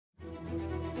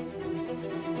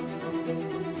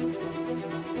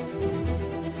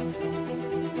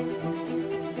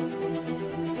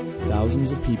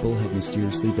thousands of people have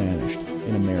mysteriously vanished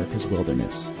in America's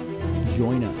wilderness.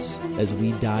 Join us as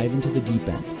we dive into the deep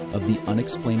end of the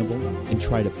unexplainable and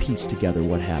try to piece together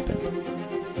what happened.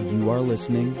 You are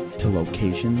listening to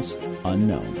Locations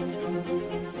Unknown.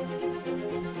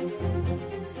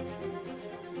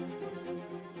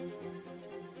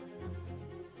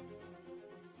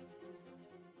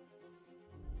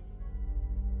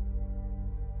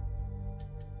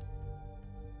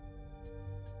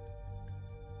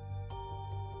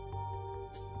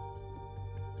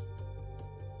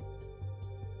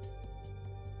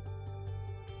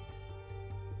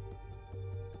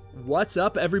 What's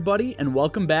up, everybody, and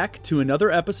welcome back to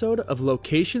another episode of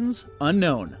Locations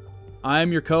Unknown.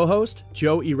 I'm your co-host,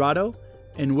 Joe Irado,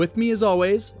 and with me, as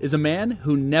always, is a man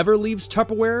who never leaves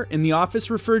Tupperware in the office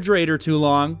refrigerator too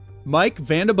long, Mike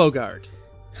Vandebogart.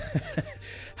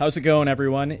 How's it going,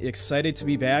 everyone? Excited to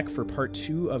be back for part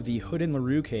 2 of the Hood and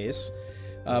LaRue case.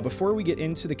 Before we get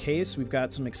into the case, we've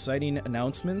got some exciting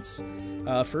announcements.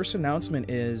 First announcement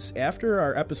is, after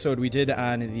our episode we did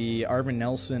on the Arvin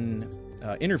Nelson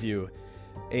interview,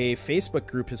 a Facebook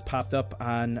group has popped up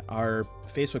on our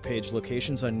Facebook page,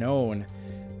 Locations Unknown.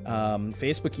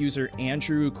 Facebook user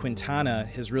Andrew Quintana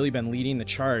has really been leading the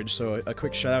charge, so a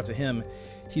quick shout out to him.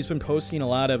 He's been posting a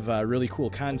lot of really cool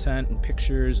content and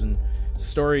pictures and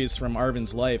stories from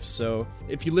Arvin's life. So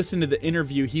if you listen to the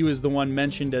interview, he was the one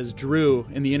mentioned as Drew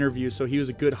in the interview, so he was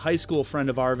a good high school friend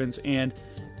of Arvin's, and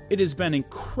it has been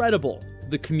incredible,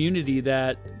 the community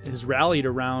that has rallied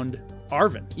around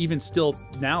Arvin, even still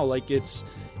now. Like,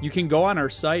 you can go on our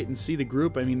site and see the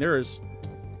group. I mean, there's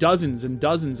dozens and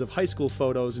dozens of high school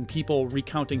photos and people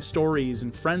recounting stories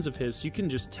and friends of his. You can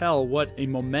just tell what a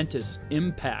momentous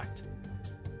impact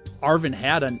Arvin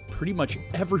had on pretty much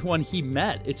everyone he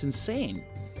met. It's insane.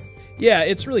 Yeah,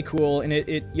 it's really cool, and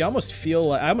I almost feel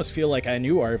like I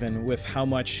knew Arvin with how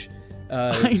much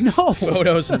I know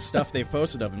photos and stuff they've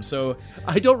posted of him. So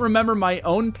I don't remember my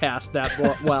own past that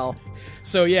well.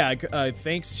 So yeah,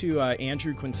 thanks to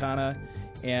Andrew Quintana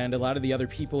and a lot of the other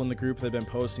people in the group that have been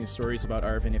posting stories about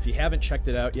Arvin. If you haven't checked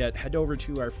it out yet, head over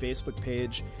to our Facebook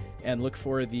page and look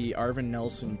for the Arvin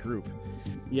Nelson group.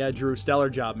 Yeah, Drew, stellar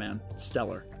job, man.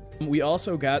 Stellar. We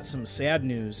also got some sad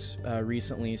news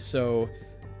recently. So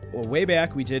way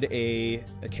back, we did a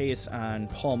case on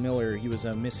Paul Miller. He was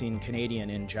a missing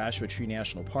Canadian in Joshua Tree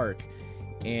National Park.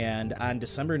 And on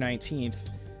December 19th,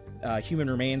 human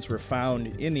remains were found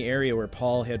in the area where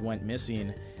Paul had went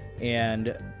missing.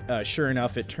 And sure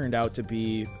enough, it turned out to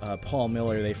be Paul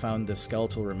Miller. They found the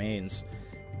skeletal remains.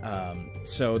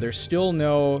 So there's still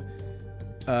no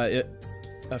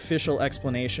official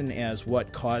explanation as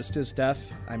what caused his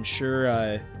death. I'm sure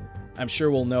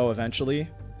we'll know eventually.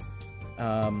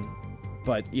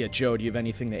 But yeah, Joe, do you have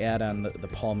anything to add on the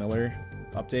Paul Miller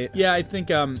update? Yeah, I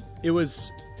think it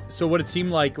was. So what it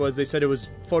seemed like was they said it was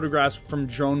photographs from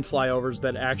drone flyovers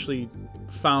that actually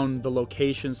found the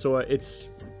location. So it's,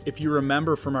 if you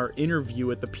remember from our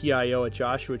interview at the PIO at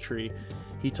Joshua Tree,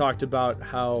 he talked about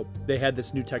how they had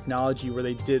this new technology where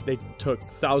they took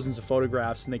thousands of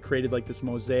photographs and they created like this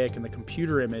mosaic, and the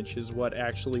computer image is what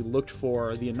actually looked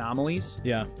for the anomalies.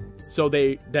 Yeah. So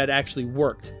that actually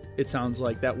worked. It sounds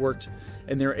like that worked,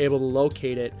 and they were able to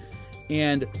locate it.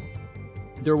 And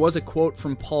there was a quote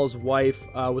from Paul's wife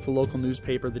with a local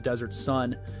newspaper, the Desert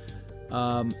Sun.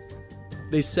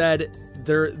 They said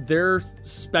they're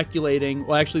speculating.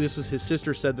 Well, actually, this was his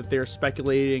sister said that they're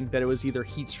speculating that it was either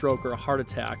heat stroke or a heart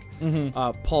attack.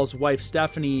 Mm-hmm. Paul's wife,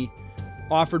 Stephanie,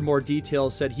 offered more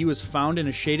details, said he was found in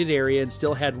a shaded area and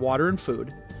still had water and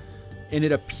food. And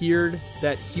it appeared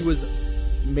that he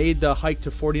made the hike to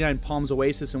 49 Palms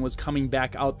Oasis and was coming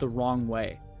back out the wrong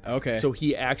way. Okay. So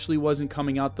he actually wasn't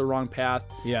coming out the wrong path.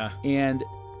 Yeah. And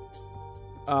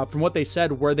from what they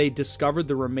said, where they discovered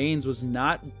the remains was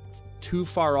not too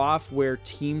far off where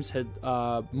teams had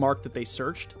marked that they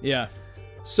searched. Yeah.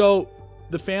 So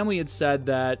the family had said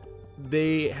that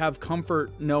they have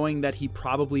comfort knowing that he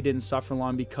probably didn't suffer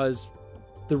long, because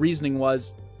the reasoning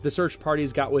was the search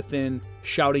parties got within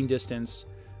shouting distance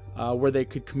where they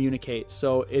could communicate.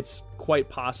 So it's quite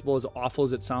possible, as awful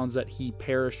as it sounds, that he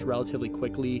perished relatively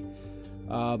quickly.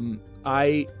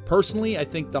 I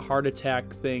think the heart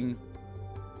attack thing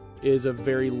is a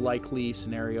very likely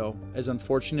scenario, as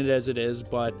unfortunate as it is,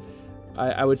 but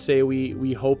I would say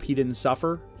we hope he didn't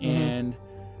suffer. Mm-hmm. And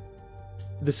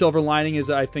the silver lining is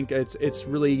I think it's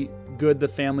really good the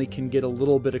family can get a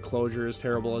little bit of closure, as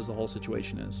terrible as the whole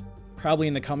situation is. Probably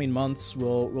in the coming months,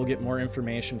 we'll get more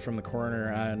information from the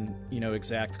coroner on,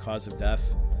 exact cause of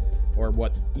death, or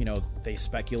what, they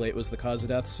speculate was the cause of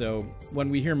death. So when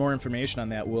we hear more information on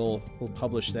that, we'll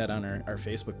publish that on our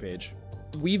Facebook page.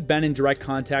 we've been in direct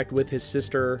contact with his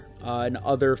sister and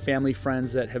other family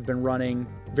friends that have been running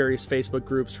various Facebook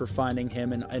groups for finding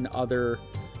him, and other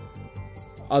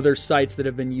sites that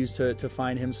have been used to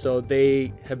find him. So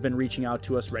they have been reaching out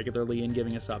to us regularly and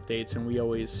giving us updates, and we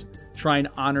always try and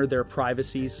honor their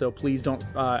privacy. So please don't,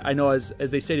 I know as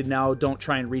they stated now, don't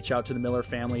try and reach out to the Miller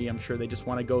family. I'm sure they just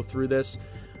want to go through this,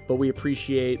 but we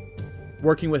appreciate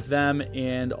working with them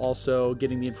and also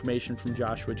getting the information from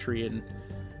Joshua Tree and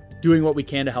doing what we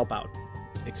can to help out.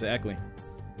 Exactly.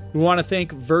 We want to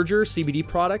thank Verger CBD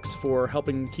products for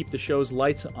helping keep the show's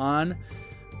lights on.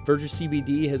 Verger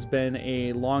CBD has been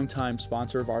a longtime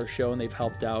sponsor of our show, and they've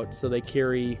helped out. So they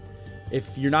carry,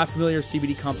 if you're not familiar with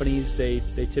CBD companies, they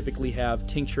typically have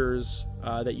tinctures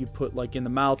that you put like in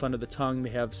the mouth, under the tongue. They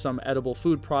have some edible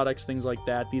food products, things like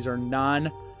that. These are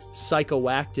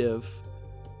non-psychoactive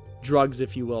drugs,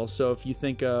 if you will. So if you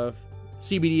think of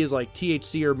CBD as like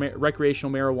THC or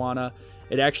recreational marijuana,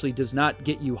 it actually does not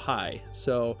get you high.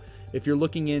 So if you're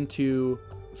looking into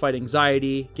fight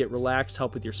anxiety, get relaxed,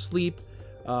 help with your sleep,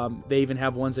 they even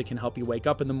have ones that can help you wake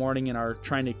up in the morning and are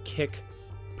trying to kick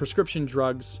prescription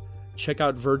drugs. Check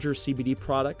out Verger CBD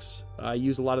products. I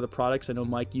use a lot of the products. I know,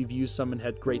 Mike, you've used some and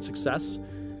had great success.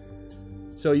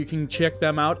 So you can check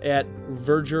them out at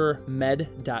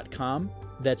vergermed.com.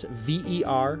 That's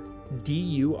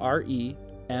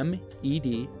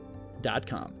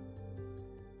VERDUREMED.com.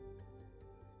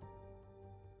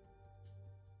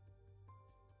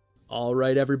 All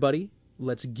right, everybody,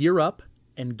 let's gear up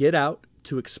and get out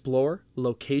to explore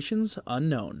locations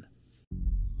unknown.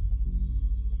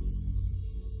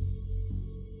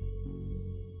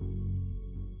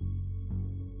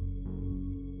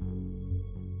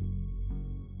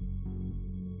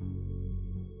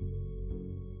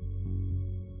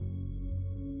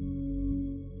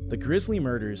 The grisly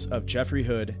murders of Geoffery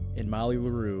Hood and Molly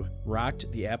LaRue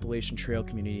rocked the Appalachian Trail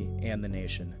community and the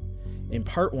nation. In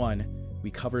part 1,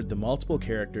 we covered the multiple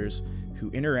characters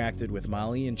who interacted with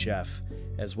Molly and Geoff,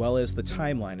 as well as the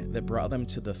timeline that brought them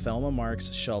to the Thelma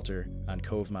Marks shelter on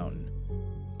Cove Mountain.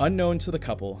 Unknown to the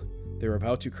couple, they were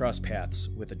about to cross paths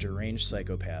with a deranged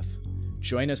psychopath.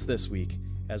 Join us this week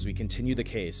as we continue the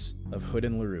case of Hood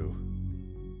and LaRue.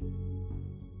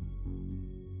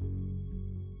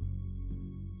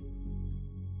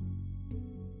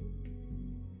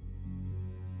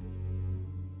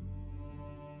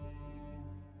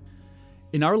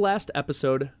 In our last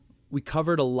episode, we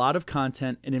covered a lot of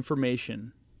content and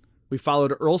information. We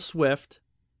followed Earl Swift,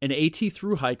 an AT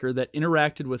thru hiker that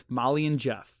interacted with Molly and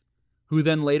Geoff, who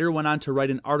then later went on to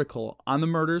write an article on the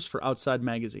murders for Outside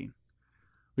Magazine.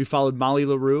 We followed Molly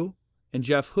LaRue and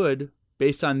Geoff Hood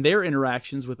based on their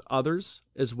interactions with others,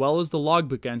 as well as the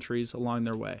logbook entries along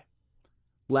their way.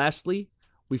 Lastly,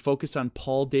 we focused on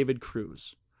Paul David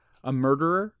Cruz, a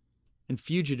murderer and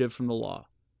fugitive from the law.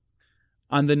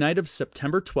 On the night of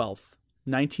September 12th,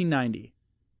 1990,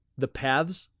 the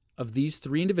paths of these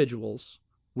three individuals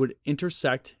would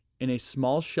intersect in a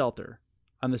small shelter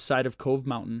on the side of Cove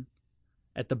Mountain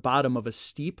at the bottom of a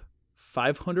steep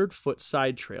 500-foot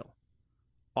side trail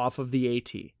off of the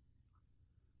AT.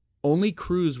 Only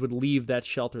Cruz would leave that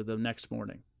shelter the next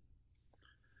morning.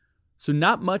 So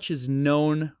not much is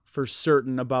known for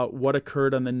certain about what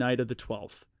occurred on the night of the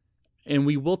 12th. And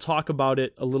we will talk about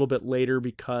it a little bit later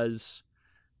because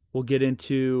we'll get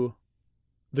into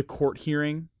the court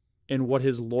hearing and what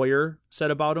his lawyer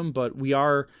said about him. But we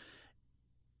are,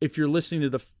 if you're listening to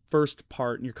the first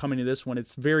part and you're coming to this one,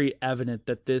 it's very evident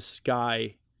that this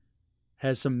guy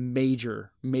has some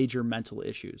major, major mental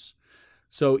issues.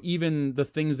 So even the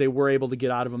things they were able to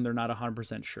get out of him, they're not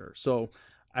 100% sure. So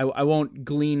I won't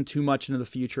glean too much into the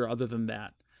future other than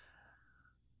that.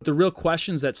 The real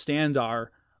questions that stand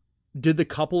are, did the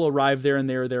couple arrive there and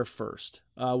they were there first?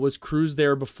 Was Cruz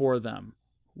there before them?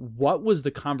 What was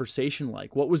the conversation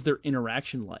like? What was their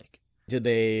interaction like? Did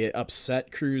they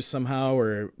upset Cruz somehow,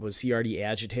 or was he already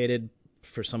agitated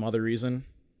for some other reason?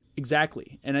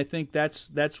 Exactly. And I think that's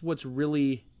what's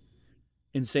really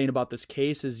insane about this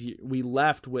case is we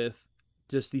left with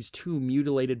just these two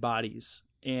mutilated bodies.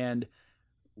 And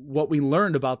what we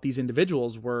learned about these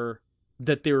individuals were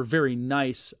that they were very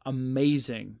nice,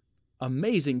 amazing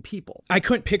people. I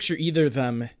couldn't picture either of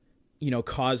them,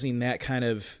 causing that kind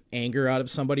of anger out of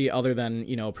somebody other than,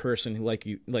 a person who, like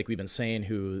we've been saying,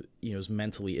 who, is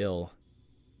mentally ill.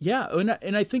 Yeah.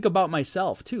 And I think about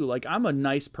myself too. Like, I'm a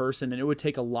nice person and it would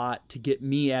take a lot to get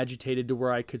me agitated to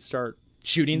where I could start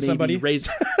shooting somebody.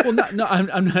 Well, no,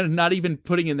 I'm not even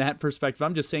putting in that perspective.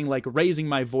 I'm just saying, like, raising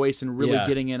my voice and really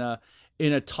getting in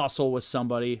a tussle with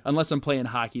somebody, unless I'm playing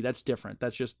hockey, that's different.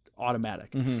 That's just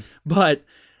automatic. Mm-hmm. But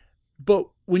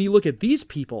when you look at these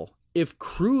people, if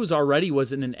Cruz already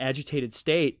was in an agitated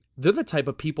state, they're the type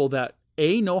of people that,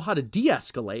 A, know how to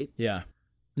de-escalate, Yeah.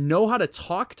 know how to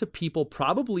talk to people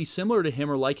probably similar to him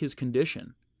or like his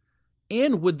condition,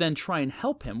 and would then try and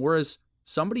help him. Whereas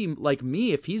somebody like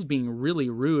me, if he's being really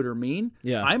rude or mean,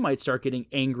 Yeah. I might start getting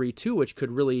angry too, which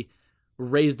could really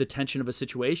raise the tension of a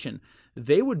situation.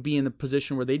 They would be in the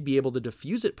position where they'd be able to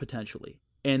diffuse it potentially.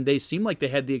 And they seem like they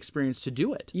had the experience to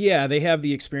do it. Yeah, they have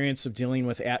the experience of dealing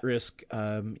with at-risk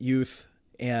youth,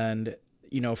 and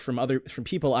from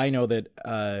people I know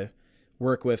that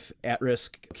work with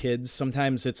at-risk kids,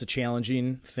 sometimes it's a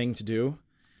challenging thing to do.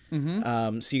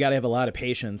 Mm-hmm. So you got to have a lot of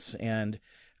patience, and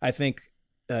I think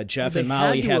Geoff and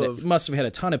Molly must have had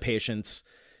a ton of patience.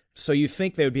 So you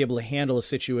think they would be able to handle a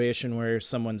situation where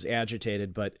someone's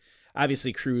agitated, but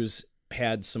obviously Cruz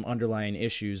had some underlying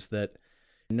issues that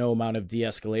no amount of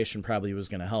de-escalation probably was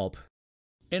going to help.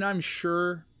 And I'm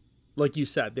sure, like you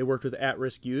said, they worked with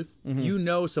at-risk youth. Mm-hmm. You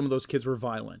know some of those kids were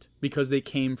violent because they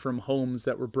came from homes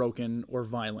that were broken or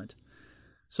violent.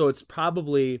 So it's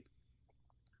probably,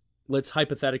 let's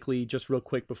hypothetically, just real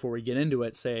quick before we get into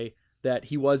it, say that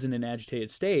he was in an agitated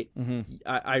state. Mm-hmm.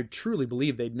 I truly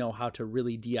believe they'd know how to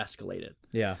really de-escalate it.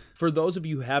 Yeah. For those of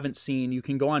you who haven't seen, you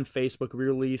can go on Facebook. We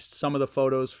released some of the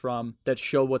photos that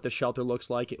show what the shelter looks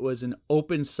like. It was an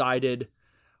open-sided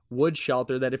wood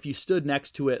shelter that if you stood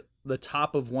next to it, the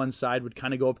top of one side would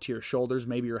kind of go up to your shoulders,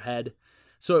 maybe your head.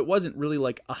 So it wasn't really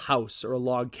like a house or a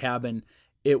log cabin.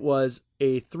 It was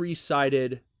a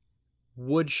 3-sided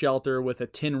wood shelter with a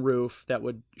tin roof that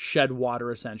would shed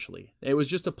water, essentially. It was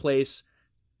just a place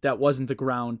that wasn't the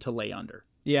ground to lay under.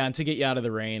 Yeah, and to get you out of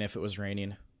the rain if it was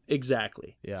raining.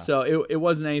 Exactly. Yeah. So it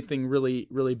wasn't anything really,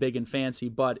 really big and fancy,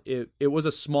 but it was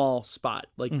a small spot.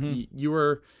 Like you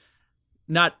were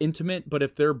not intimate, but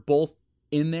if they're both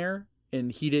in there and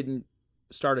he didn't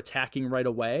start attacking right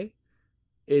away,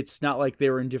 it's not like they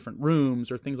were in different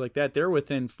rooms or things like that. They're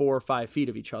within 4 or 5 feet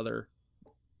of each other.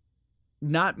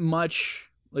 Not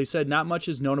much, like I said, not much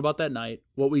is known about that night.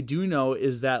 What we do know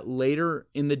is that later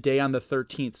in the day on the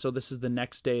 13th, so this is the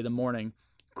next day, the morning,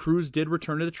 Cruz did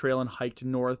return to the trail and hiked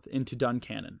north into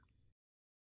Duncannon.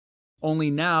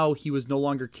 Only now he was no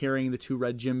longer carrying the 2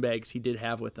 red gym bags he did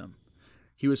have with him.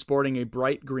 He was sporting a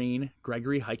bright green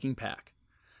Gregory hiking pack.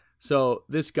 So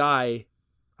this guy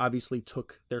obviously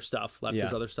took their stuff, left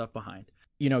his other stuff behind.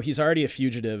 He's already a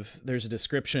fugitive. There's a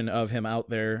description of him out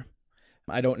there.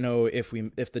 I don't know if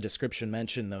the description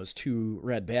mentioned those 2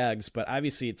 red bags, but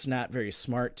obviously it's not very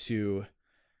smart to,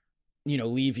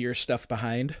 leave your stuff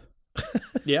behind.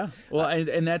 Yeah. Well,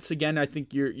 and that's, again, I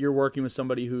think you're working with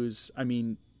somebody who's,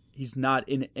 he's not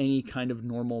in any kind of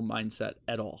normal mindset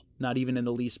at all, not even in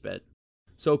the least bit.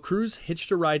 So Cruz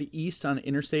hitched a ride east on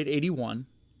Interstate 81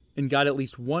 and got at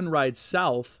least one ride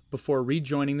south before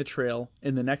rejoining the trail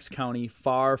in the next county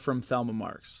far from Thelma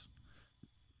Marks.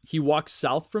 He walked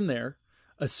south from there,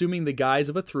 assuming the guise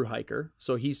of a thru hiker.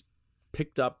 So he's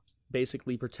picked up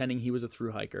basically pretending he was a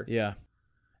thru hiker. Yeah.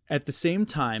 At the same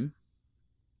time,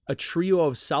 a trio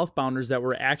of southbounders that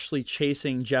were actually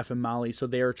chasing Geoff and Molly, so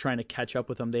they were trying to catch up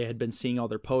with them. They had been seeing all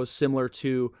their posts, similar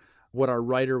to what our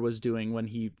writer was doing when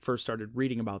he first started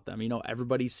reading about them.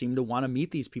 Everybody seemed to want to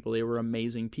meet these people. They were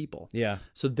amazing people. Yeah.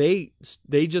 So they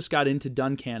just got into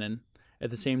Duncannon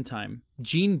at the same time.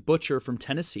 Gene Butcher from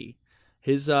Tennessee,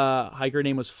 his hiker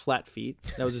name was Flatfeet.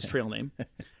 That was his trail name.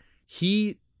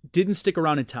 He didn't stick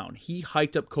around in town. He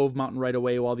hiked up Cove Mountain right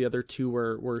away while the other 2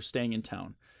 were staying in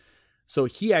town. So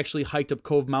he actually hiked up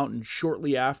Cove Mountain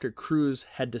shortly after Cruz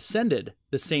had descended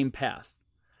the same path.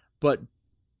 But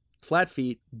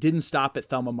Flatfeet didn't stop at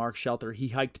Thelma Marks shelter. He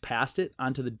hiked past it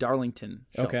onto the Darlington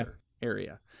shelter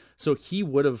area. So he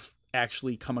would have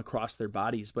actually come across their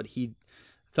bodies, but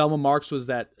Thelma Marks was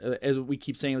that, as we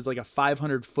keep saying, it was like a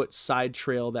 500-foot side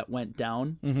trail that went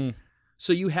down. Mm-hmm.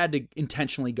 So you had to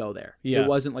intentionally go there. Yeah. It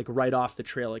wasn't like right off the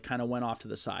trail. It kind of went off to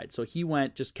the side. So he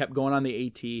just kept going on the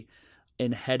AT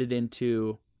and headed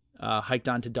into, hiked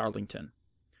on to Darlington.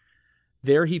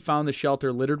 There he found the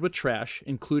shelter littered with trash,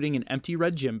 including an empty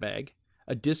red gym bag,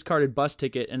 a discarded bus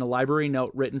ticket, and a library note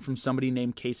written from somebody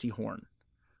named Casey Horn.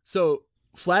 So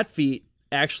Flatfeet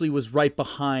actually was right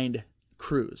behind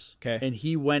Cruz. Okay. And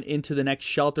he went into the next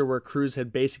shelter where Cruz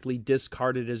had basically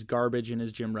discarded his garbage in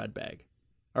his gym red bag.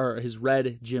 Or his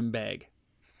red gym bag.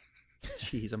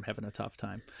 Jeez, I'm having a tough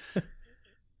time.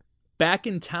 Back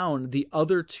in town, the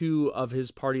other 2 of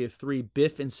his party of 3,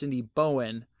 Biff and Cindy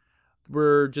Bowen,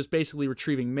 were just basically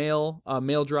retrieving mail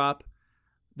drop.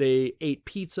 They ate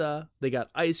pizza. They got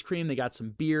ice cream. They got some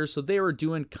beer. So they were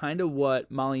doing kind of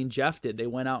what Molly and Geoff did. They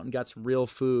went out and got some real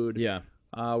food. Yeah.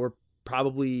 Were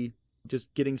probably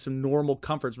just getting some normal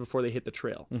comforts before they hit the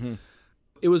trail. Mm-hmm.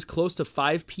 It was close to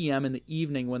 5 p.m. in the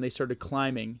evening when they started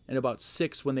climbing, and about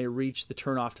 6 when they reached the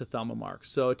turnoff to Thelma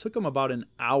Marks. So it took them about an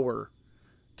hour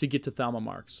to get to Thelma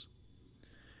Marks.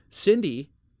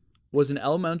 Cindy was an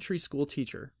elementary school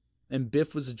teacher, and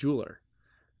Biff was a jeweler.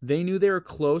 They knew they were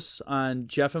close on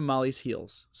Geoff and Molly's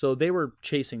heels, so they were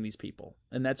chasing these people.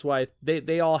 And that's why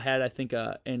they all had, I think,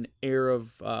 an air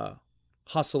of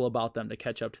hustle about them to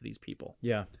catch up to these people.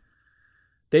 Yeah.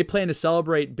 They planned to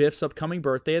celebrate Biff's upcoming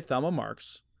birthday at Thelma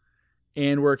Marks,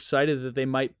 and were excited that they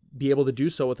might be able to do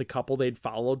so with a couple they'd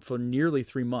followed for nearly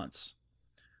 3 months.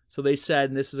 So they said,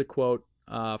 and this is a quote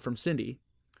from Cindy,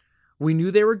 "We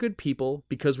knew they were good people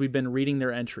because we've been reading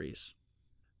their entries.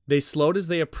 They slowed as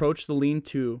they approached the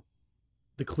lean-to.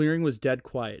 The clearing was dead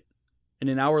quiet, and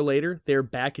an hour later, they were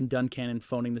back in Duncannon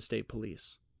phoning the state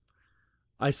police.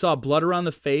 I saw blood around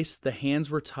the face, the hands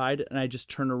were tied, and I just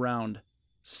turned around.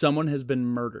 Someone has been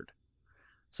murdered."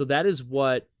 So that is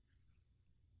what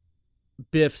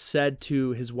Biff said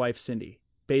to his wife, Cindy.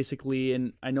 Basically,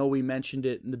 and I know we mentioned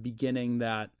it in the beginning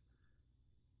that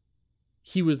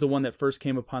he was the one that first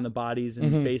came upon the bodies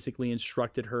and basically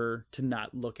instructed her to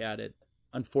not look at it.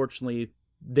 Unfortunately,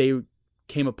 they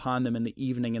came upon them in the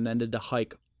evening and then did the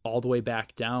hike all the way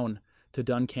back down to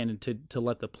Duncannon to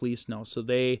let the police know. So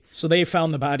they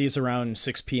found the bodies around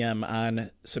 6 p.m.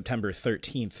 on September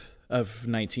 13th of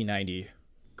 1990.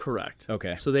 Correct.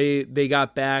 Okay. So they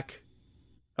got back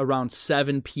around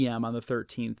 7 p.m. on the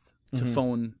 13th to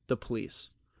phone the police.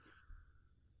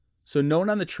 So known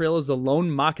on the trail as the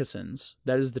Lone Moccasins,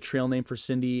 that is the trail name for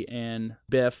Cindy and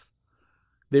Biff,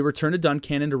 they returned to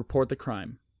Duncannon to report the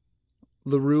crime.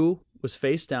 LaRue was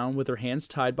face down with her hands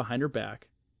tied behind her back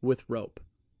with rope.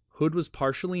 Hood was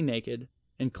partially naked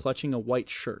and clutching a white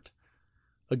shirt.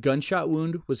 A gunshot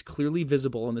wound was clearly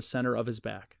visible in the center of his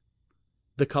back.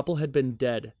 The couple had been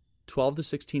dead 12 to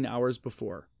 16 hours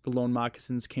before the Lone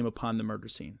Moccasins came upon the murder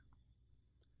scene.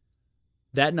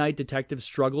 That night, detectives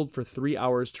struggled for 3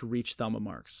 hours to reach Thelma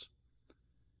Marks.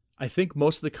 I think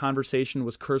most of the conversation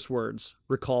was curse words,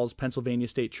 recalls Pennsylvania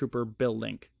State Trooper Bill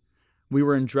Link. We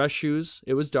were in dress shoes,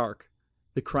 it was dark.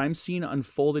 The crime scene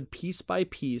unfolded piece by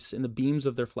piece in the beams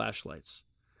of their flashlights.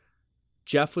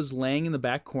 Geoff was laying in the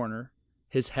back corner,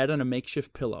 his head on a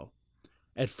makeshift pillow.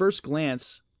 At first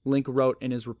glance, Link wrote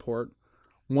in his report,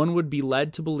 one would be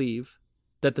led to believe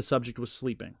that the subject was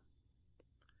sleeping.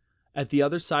 At the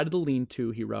other side of the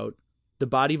lean-to, he wrote, the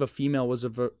body of a female was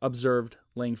observed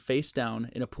laying face down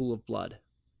in a pool of blood.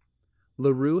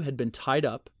 LaRue had been tied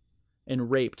up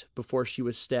and raped before she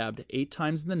was stabbed 8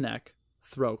 times in the neck,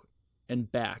 throat,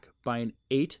 and back by an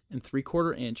 8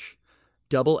 3/4 inch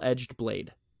double-edged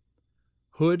blade.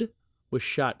 Hood was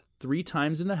shot 3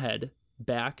 times in the head,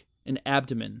 back, and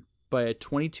abdomen by a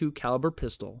 .22 caliber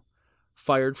pistol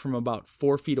fired from about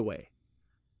 4 feet away.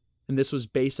 And this was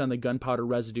based on the gunpowder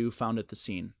residue found at the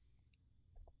scene.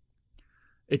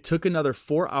 It took another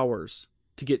 4 hours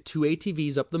to get 2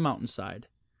 ATVs up the mountainside.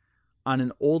 On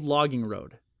an old logging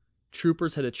road,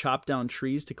 troopers had to chop down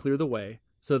trees to clear the way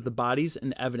so that the bodies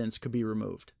and evidence could be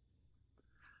removed.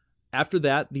 After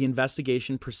that, the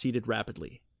investigation proceeded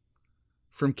rapidly.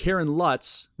 From Karen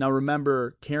Lutz, now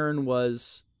remember, Karen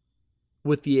was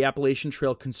with the Appalachian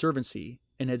Trail Conservancy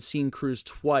and had seen Cruz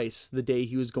twice the day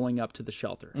he was going up to the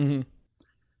shelter. Mm-hmm.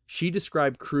 She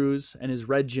described Cruz and his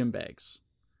red gym bags.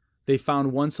 They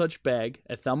found one such bag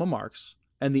at Thelma Marks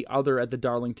and the other at the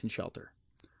Darlington shelter.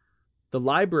 The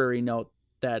library note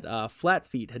that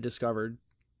Flatfeet had discovered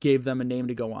gave them a name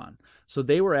to go on. So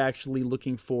they were actually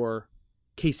looking for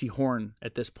Casey Horn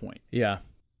at this point. Yeah.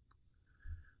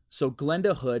 So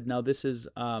Glenda Hood, now this is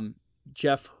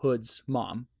Geoff Hood's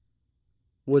mom,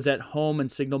 was at home in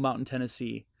Signal Mountain,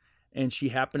 Tennessee, and she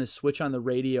happened to switch on the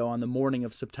radio on the morning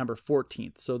of September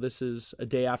 14th. So this is a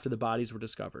day after the bodies were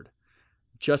discovered,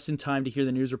 just in time to hear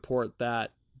the news report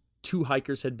that 2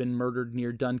 hikers had been murdered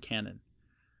near Duncannon.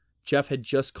 Geoff had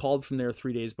just called from there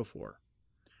 3 days before.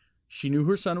 She knew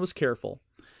her son was careful.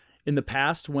 In the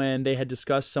past, when they had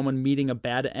discussed someone meeting a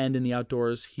bad end in the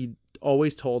outdoors, he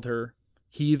always told her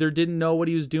he either didn't know what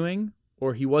he was doing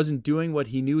or he wasn't doing what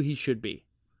he knew he should be.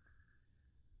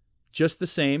 Just the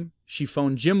same, she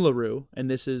phoned Jim LaRue, and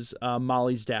this is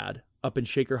Molly's dad, up in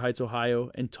Shaker Heights,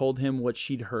 Ohio, and told him what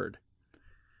she'd heard.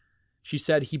 She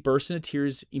said he burst into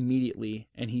tears immediately,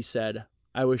 and he said,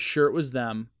 I was sure it was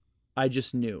them. I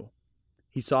just knew.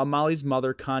 He saw Molly's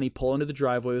mother, Connie, pull into the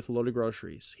driveway with a load of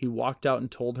groceries. He walked out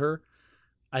and told her,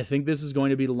 I think this is going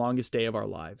to be the longest day of our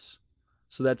lives.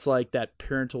 So that's like that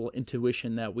parental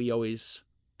intuition that we always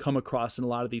come across in a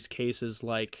lot of these cases,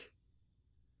 like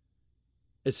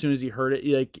as soon as he heard it.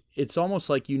 Like, it's almost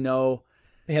like,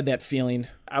 They had that feeling.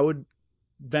 I would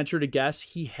venture to guess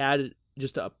he had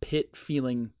just a pit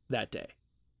feeling that day.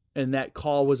 And that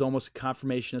call was almost a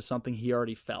confirmation of something he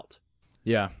already felt.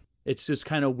 Yeah. It's just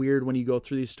kind of weird when you go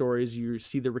through these stories, you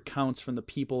see the recounts from the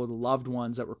people or the loved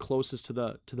ones that were closest to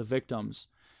the victims.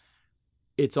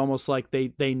 It's almost like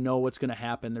they know what's going to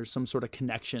happen. There's some sort of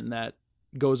connection that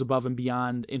goes above and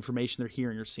beyond information they're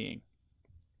hearing or seeing.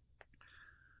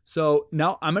 So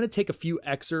now I'm going to take a few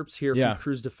excerpts here from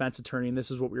Cruz's defense attorney, and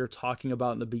this is what we were talking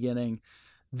about in the beginning.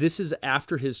 This is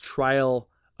after his trial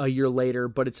a year later,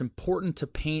 but it's important to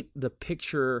paint the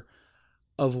picture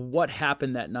of what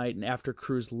happened that night and after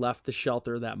Cruz left the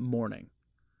shelter that morning.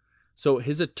 So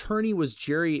his attorney was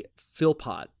Jerry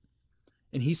Philpott,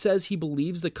 and he says he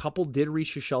believes the couple did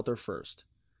reach the shelter first.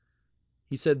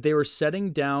 He said they were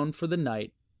setting down for the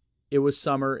night. It was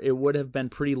summer. It would have been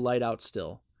pretty light out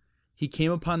still. He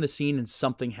came upon the scene and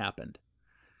something happened.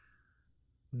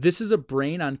 This is a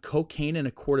brain on cocaine and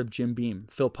a quart of Jim Beam,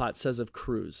 Philpott says of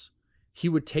Cruz. He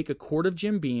would take a quart of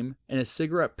Jim Beam and a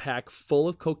cigarette pack full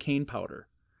of cocaine powder,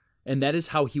 and that is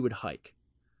how he would hike.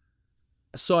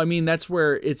 So, I mean, that's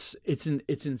where it's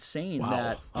insane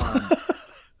that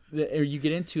you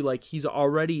get into, like, he's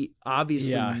already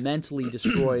obviously mentally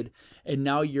destroyed, and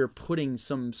now you're putting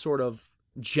some sort of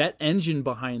jet engine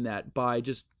behind that by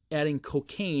just adding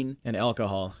cocaine and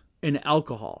alcohol.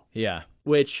 Yeah.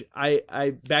 Which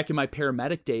I back in my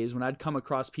paramedic days, when I'd come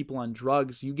across people on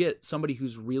drugs, you get somebody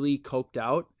who's really coked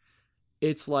out.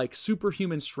 It's like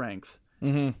superhuman strength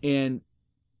and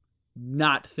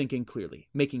not thinking clearly,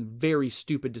 making very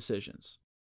stupid decisions.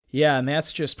 Yeah, and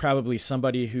that's just probably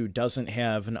somebody who doesn't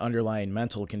have an underlying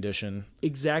mental condition.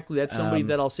 Exactly. That's somebody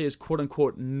that I'll say is quote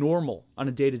unquote normal on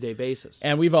a day-to-day basis.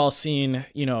 And we've all seen,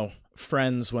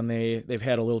 friends when they've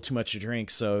had a little too much to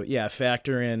drink. So yeah,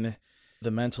 factor in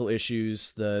the mental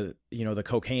issues, the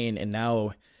cocaine, and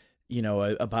now,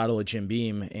 a bottle of Jim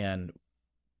Beam, and,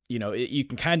 you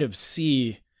can kind of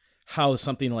see how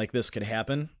something like this could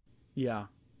happen. Yeah.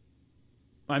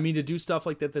 I mean, to do stuff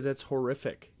like that's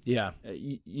horrific. Yeah.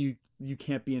 You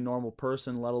can't be a normal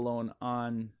person, let alone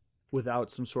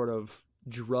without some sort of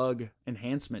drug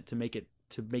enhancement to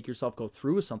make yourself go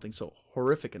through something so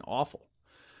horrific and awful.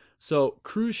 So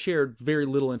Cruz shared very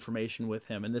little information with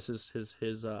him, and this is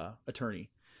his attorney.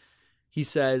 He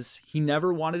says he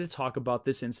never wanted to talk about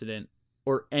this incident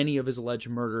or any of his alleged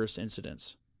murderous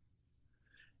incidents.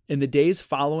 In the days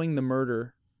following the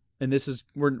murder, and this is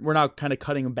we're now kind of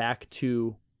cutting back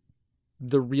to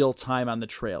the real time on the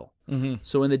trail.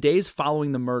 So in the days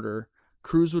following the murder,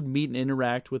 Cruz would meet and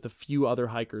interact with a few other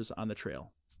hikers on the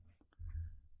trail.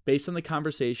 Based on the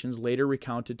conversations later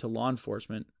recounted to law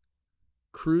enforcement,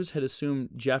 Cruz had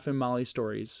assumed Geoff and Molly's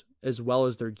stories as well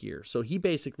as their gear. So he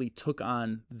basically took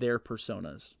on their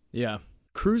personas. Yeah.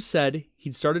 Cruz said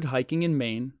he'd started hiking in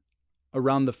Maine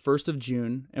around the 1st of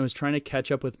June and was trying to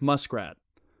catch up with Muskrat,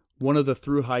 one of the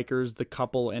through hikers the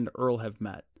couple and Earl have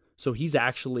met. So he's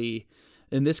actually,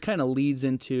 and this kind of leads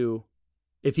into,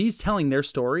 if he's telling their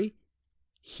story,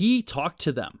 he talked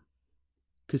to them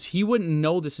because he wouldn't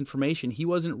know this information. He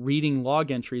wasn't reading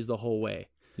log entries the whole way.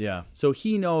 Yeah. So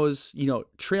he knows,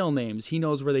 trail names. He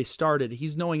knows where they started.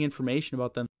 He's knowing information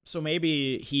about them. So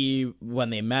maybe when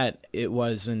they met, it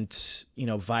wasn't,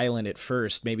 violent at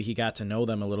first. Maybe he got to know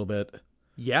them a little bit.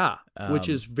 Yeah. Which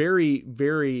is very,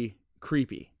 very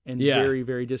creepy and very,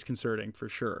 very disconcerting for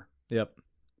sure. Yep.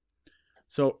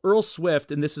 So Earl Swift,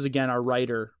 and this is again our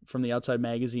writer from the Outside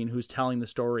Magazine who's telling the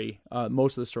story,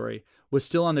 most of the story, was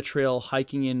still on the trail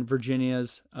hiking in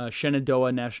Virginia's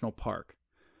Shenandoah National Park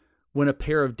when a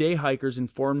pair of day hikers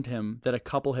informed him that a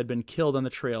couple had been killed on the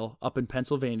trail up in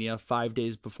Pennsylvania 5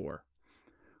 days before.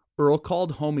 Earl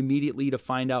called home immediately to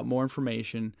find out more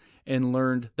information and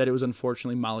learned that it was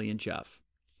unfortunately Molly and Geoff.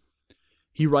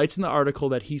 He writes in the article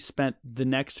that he spent the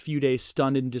next few days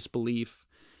stunned in disbelief.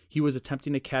 He was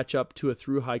attempting to catch up to a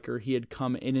thru hiker he had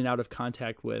come in and out of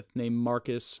contact with named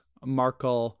Marcus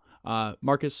Marcalusa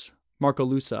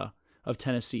of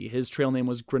Tennessee. His trail name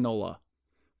was Granola.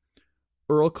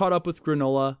 Earl caught up with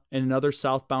Granola and another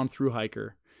southbound thru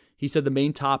hiker. He said the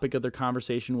main topic of their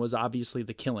conversation was obviously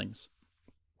the killings.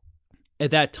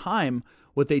 At that time,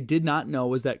 what they did not know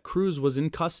was that Cruz was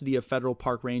in custody of federal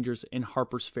park rangers in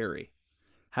Harper's Ferry,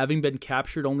 having been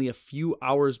captured only a few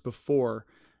hours before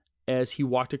as he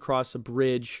walked across a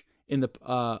bridge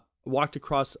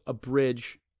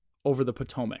over the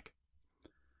Potomac.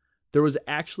 There was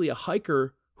actually a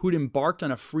hiker who'd embarked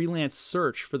on a freelance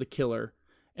search for the killer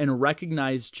and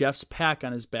recognized Geoff's pack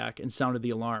on his back and sounded the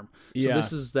alarm. So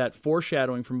this is that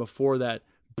foreshadowing from before that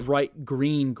bright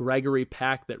green Gregory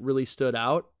pack that really stood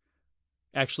out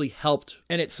actually helped.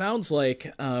 And it sounds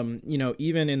like,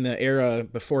 even in the era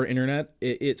before internet,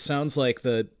 it sounds like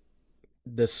the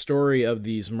story of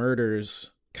these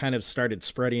murders kind of started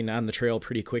spreading on the trail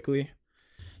pretty quickly.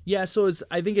 Yeah, so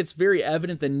I think it's very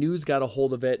evident the news got a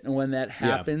hold of it, and when that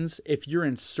happens, if you're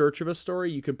in search of a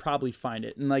story, you could probably find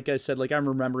it. And like I said, like I'm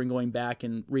remembering going back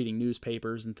and reading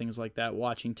newspapers and things like that,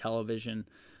 watching television.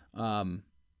 I'm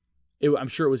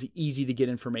sure it was easy to get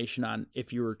information on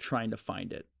if you were trying to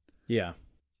find it. Yeah.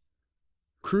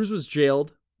 Cruz was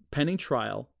jailed, pending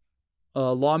trial.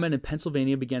 Lawmen in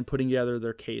Pennsylvania began putting together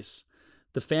their case.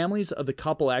 The families of the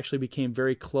couple actually became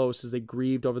very close as they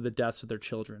grieved over the deaths of their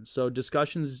children. So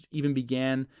discussions even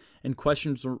began and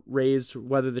questions were raised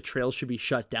whether the trail should be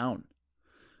shut down.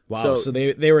 Wow. So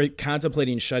they were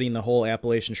contemplating shutting the whole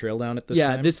Appalachian Trail down at this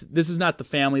time? Yeah, this is not the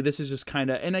family. This is just kind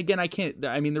of, and again,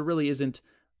 there really isn't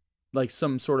like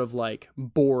some sort of like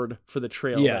board for the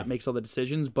trail that makes all the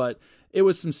decisions, but it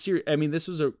was some serious, this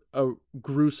was a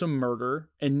gruesome murder,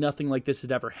 and nothing like this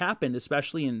had ever happened,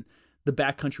 especially in the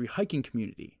backcountry hiking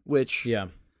community, which,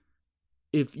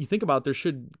 if you think about it, there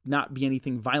should not be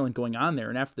anything violent going on there.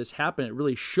 And after this happened, it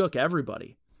really shook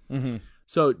everybody. Mm-hmm.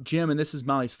 So Jim, and this is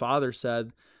Molly's father,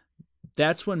 said,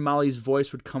 that's when Molly's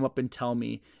voice would come up and tell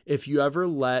me, if you ever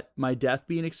let my death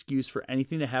be an excuse for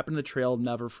anything to happen to the trail, I'll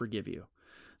never forgive you.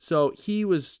 So he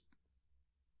was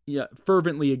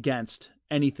fervently against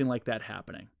anything like that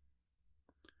happening.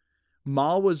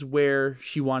 Moll was where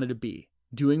she wanted to be,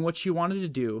 doing what she wanted to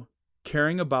do,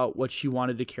 caring about what she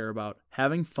wanted to care about,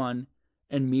 having fun,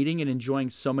 and meeting and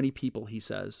enjoying so many people, he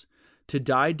says. To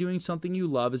die doing something you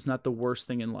love is not the worst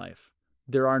thing in life.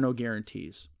 There are no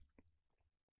guarantees.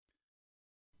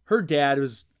 Her dad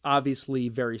was obviously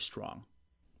very strong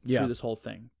through this whole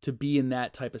thing, to be in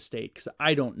that type of state, because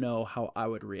I don't know how I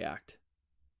would react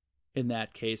in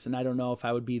that case, and I don't know if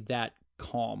I would be that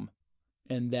calm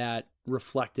and that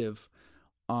reflective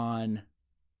on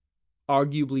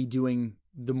arguably doing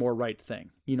the more right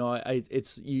thing.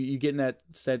 You get in that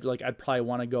said, like, I'd probably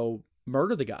want to go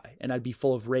murder the guy, and I'd be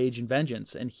full of rage and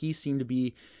vengeance, and he seemed to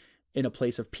be in a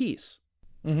place of peace.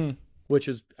 Mm-hmm. Which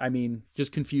is,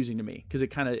 just confusing to me, because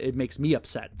it makes me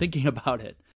upset thinking about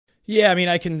it. Yeah,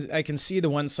 I can see the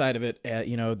one side of it.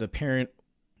 The parent,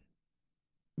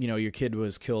 your kid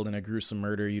was killed in a gruesome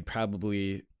murder.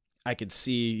 I could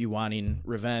see you wanting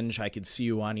revenge. I could see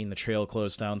you wanting the trail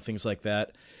closed down, things like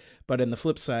that. But on the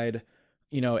flip side,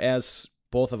 as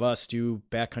both of us do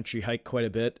backcountry hike quite a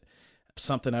bit, if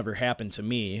something ever happened to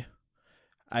me,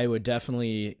 I would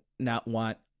definitely not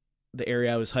want the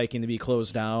area I was hiking to be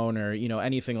closed down or,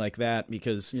 anything like that,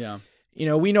 because,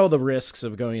 we know the risks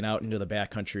of going out into the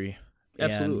backcountry.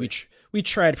 Absolutely. And we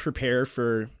try to prepare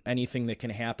for anything that can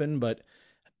happen, but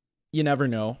you never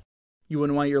know. You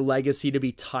wouldn't want your legacy to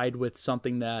be tied with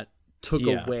something that took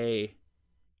away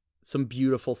some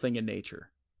beautiful thing in nature.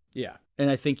 Yeah. And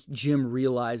I think Jim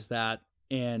realized that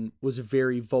and was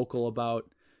very vocal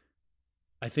about,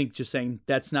 I think, just saying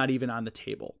that's not even on the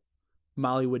table.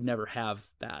 Molly would never have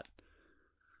that.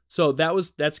 So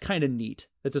that's kind of neat.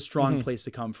 That's a strong place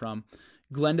to come from.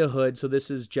 Glenda Hood, so this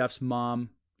is Jeff's mom,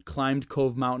 climbed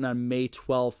Cove Mountain on May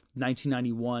 12th,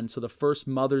 1991. So the first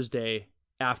Mother's Day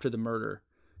after the murder,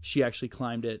 she actually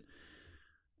climbed it.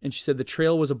 And she said the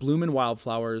trail was abloom in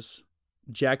wildflowers,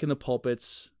 Jack in the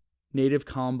Pulpits, native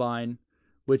columbine,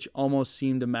 which almost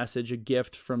seemed a message, a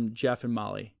gift from Jeff and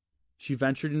Molly. She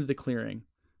ventured into the clearing.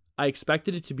 I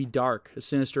expected it to be dark, a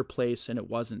sinister place, and it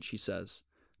wasn't, she says.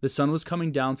 The sun was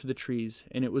coming down through the trees,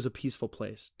 and it was a peaceful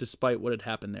place, despite what had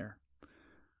happened there.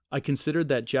 I considered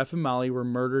that Jeff and Molly were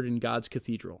murdered in God's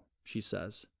cathedral, she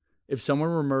says. If someone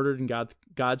were murdered in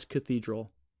God's cathedral,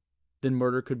 then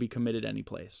murder could be committed any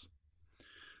place.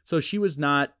 So she was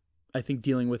not, I think,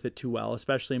 dealing with it too well,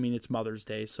 especially, it's Mother's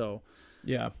Day, so.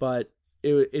 Yeah. But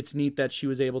it's neat that she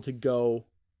was able to go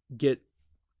get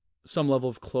some level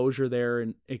of closure there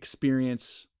and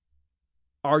experience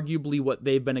arguably what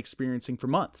they've been experiencing for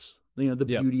months. The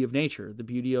beauty of nature, the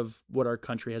beauty of what our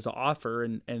country has to offer,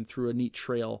 and through a neat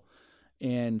trail.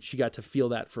 And she got to feel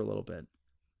that for a little bit.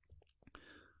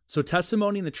 So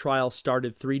testimony in the trial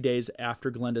started 3 days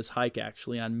after Glenda's hike,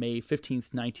 actually, on May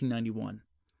 15th, 1991.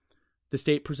 The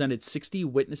state presented 60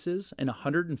 witnesses and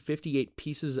 158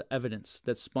 pieces of evidence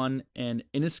that spun an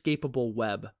inescapable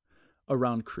web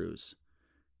around Cruz.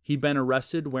 He'd been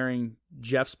arrested wearing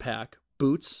Jeff's pack,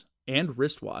 boots, and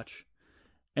wristwatch,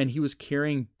 and he was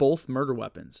carrying both murder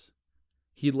weapons.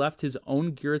 He left his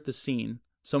own gear at the scene,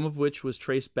 some of which was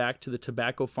traced back to the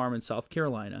tobacco farm in South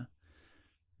Carolina.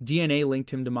 DNA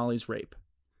linked him to Molly's rape.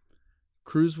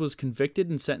 Krux was convicted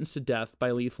and sentenced to death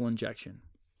by lethal injection.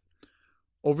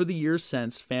 Over the years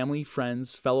since, family,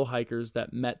 friends, fellow hikers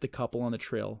that met the couple on the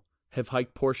trail have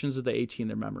hiked portions of the AT in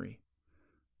their memory.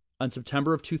 On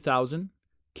September of 2000,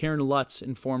 Karen Lutz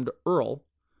informed Earl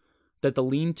that the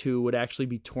lean-to would actually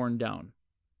be torn down.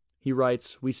 He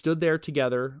writes, "We stood there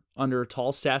together under a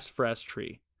tall sassafras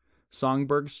tree,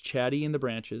 songbirds chatty in the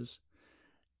branches,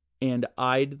 and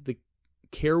eyed the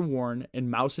careworn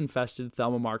and mouse-infested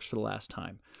Thelma Marks for the last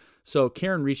time." So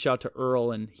Karen reached out to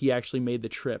Earl, and he actually made the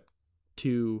trip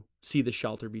to see the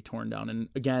shelter be torn down. And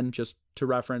again, just to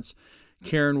reference,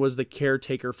 Karen was the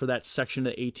caretaker for that section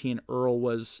of the AT, and Earl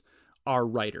was our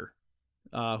writer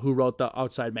who wrote the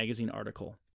Outside Magazine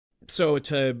article. So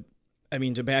to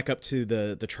back up to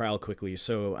the trial quickly.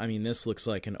 So, I mean, this looks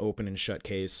like an open and shut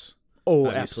case. Oh,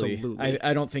 obviously. absolutely.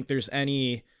 I don't think there's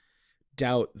any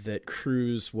doubt that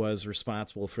Krux was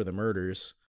responsible for the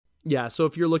murders. Yeah, so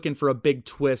if you're looking for a big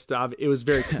twist, it was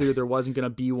very clear there wasn't going to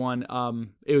be one.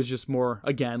 It was just more,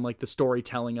 again, like the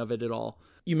storytelling of it at all.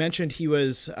 You mentioned he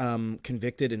was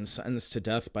convicted and sentenced to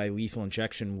death by lethal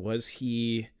injection. Was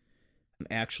he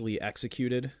actually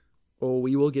executed? Oh,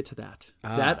 we will get to that.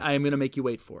 That I am going to make you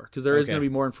wait for, because there is going to be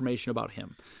more information about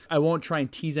him. I won't try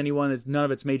and tease anyone. None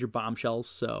of it's major bombshells,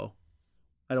 so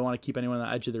I don't want to keep anyone on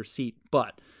the edge of their seat.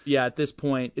 But yeah, at this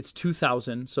point, it's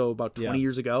 2000, so about 20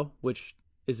 years ago, which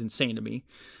is insane to me.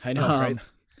 I know, right?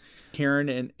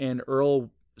 Karen and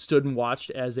Earl stood and watched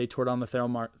as they tore down the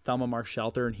Thelma Marks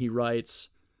shelter, and he writes,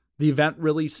 "The event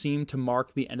really seemed to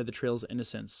mark the end of the trail's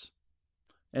innocence."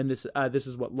 And this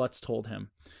is what Lutz told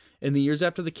him. "In the years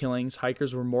after the killings,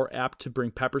 hikers were more apt to bring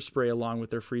pepper spray along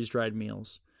with their freeze-dried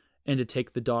meals, and to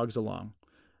take the dogs along.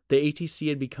 The ATC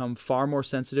had become far more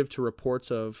sensitive to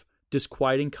reports of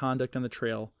disquieting conduct on the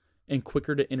trail and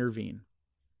quicker to intervene.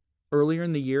 Earlier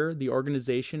in the year, the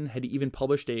organization had even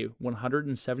published a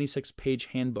 176-page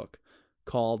handbook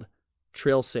called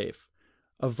Trail Safe,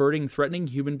 Averting Threatening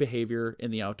Human Behavior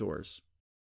in the Outdoors."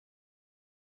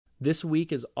 "This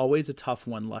week is always a tough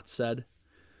one," Lutz said.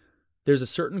 "There's a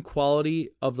certain quality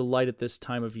of the light at this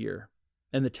time of year,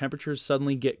 and the temperatures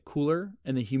suddenly get cooler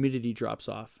and the humidity drops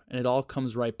off, and it all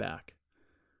comes right back.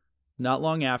 Not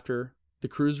long after, the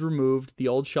crews removed the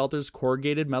old shelter's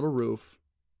corrugated metal roof,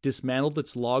 dismantled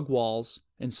its log walls,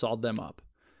 and sawed them up.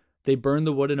 They burned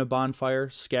the wood in a bonfire,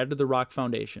 scattered the rock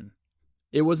foundation.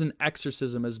 It was an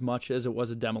exorcism as much as it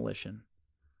was a demolition.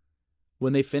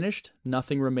 When they finished,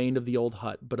 nothing remained of the old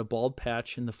hut but a bald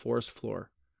patch in the forest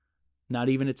floor. Not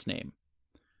even its name.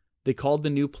 They called the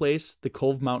new place the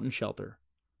Cove Mountain shelter.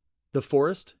 The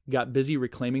forest got busy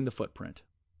reclaiming the footprint."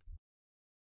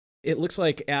 It looks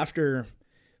like after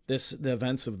the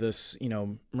events of this,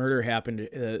 murder happened,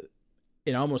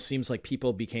 it almost seems like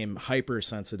people became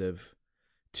hypersensitive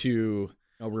to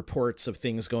reports of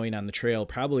things going on the trail,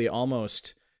 probably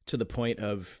almost to the point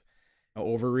of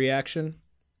overreaction.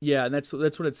 Yeah, and that's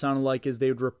what it sounded like. Is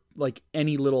they would like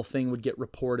any little thing would get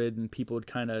reported, and people would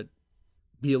kind of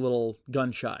be a little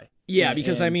gun shy. Yeah,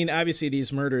 because obviously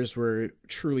these murders were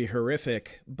truly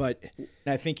horrific, but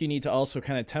I think you need to also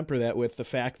kind of temper that with the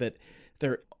fact that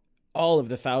all of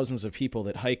the thousands of people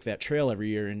that hike that trail every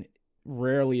year, and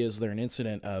rarely is there an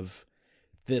incident of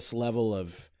this level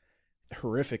of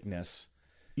horrificness.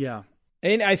 Yeah.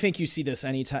 And I think you see this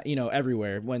anytime,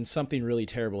 everywhere. When something really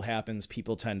terrible happens,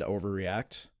 people tend to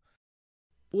overreact.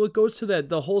 Well, it goes to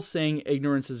the whole saying,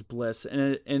 ignorance is bliss.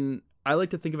 And I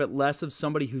like to think of it less of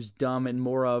somebody who's dumb and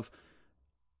more of,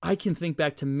 I can think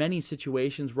back to many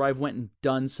situations where I've went and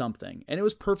done something and it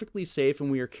was perfectly safe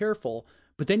and we were careful,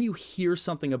 but then you hear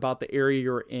something about the area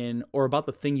you're in or about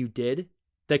the thing you did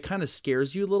that kind of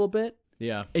scares you a little bit.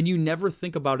 Yeah. And you never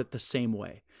think about it the same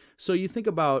way. So you think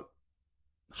about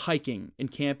hiking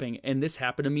and camping, and this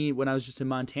happened to me when I was just in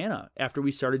Montana after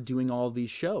we started doing all of these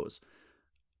shows.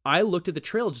 I looked at the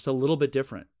trail just a little bit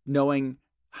different, knowing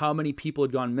how many people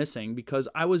had gone missing because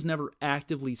I was never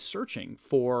actively searching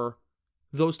for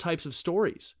those types of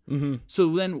stories. Mm-hmm.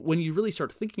 So then when you really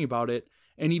start thinking about it,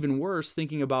 and even worse,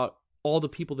 thinking about all the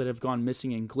people that have gone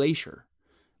missing in Glacier,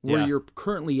 where you're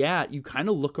currently at, you kind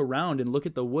of look around and look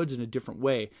at the woods in a different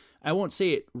way. I won't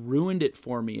say it ruined it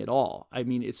for me at all. I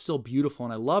mean, it's still beautiful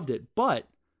and I loved it, but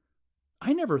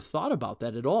I never thought about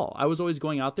that at all. I was always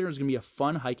going out there. It was going to be a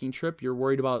fun hiking trip. You're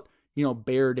worried about,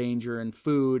 bear danger and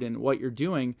food and what you're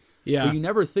doing. Yeah. But you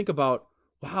never think about,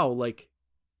 wow, like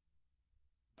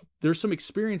there's some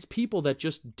experienced people that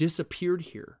just disappeared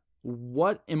here.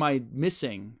 What am I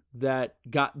missing that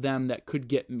got them that could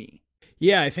get me?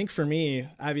 Yeah, I think for me,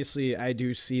 obviously, I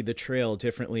do see the trail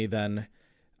differently than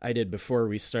I did before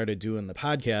we started doing the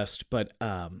podcast. But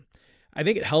I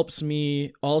think it helps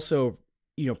me also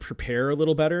prepare a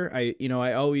little better.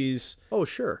 I always, Oh,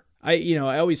 sure. I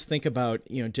always think about,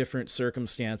 different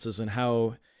circumstances and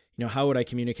how, how would I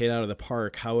communicate out of the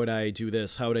park? How would I do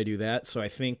this? How would I do that? So I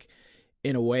think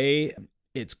in a way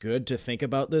it's good to think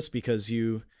about this because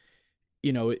going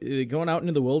out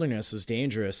into the wilderness is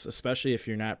dangerous, especially if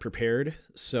you're not prepared.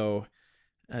 So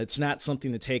it's not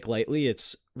something to take lightly.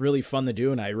 It's really fun to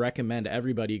do. And I recommend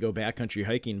everybody go backcountry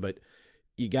hiking, but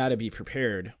you got to be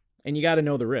prepared and you got to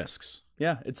know the risks.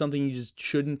 Yeah, it's something you just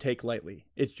shouldn't take lightly.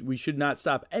 We should not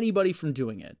stop anybody from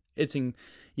doing it.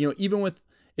 Even with,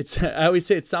 I always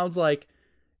say it sounds like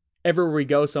everywhere we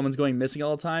go, someone's going missing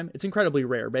all the time. It's incredibly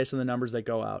rare based on the numbers that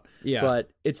go out. Yeah.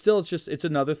 But it's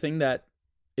another thing that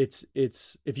it's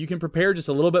if you can prepare just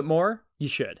a little bit more, you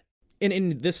should.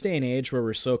 In this day and age where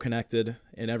we're so connected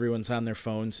and everyone's on their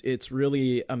phones, it's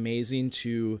really amazing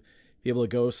to be able to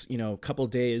go, a couple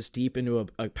days deep into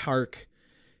a park,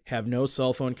 have no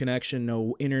cell phone connection,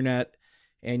 no internet,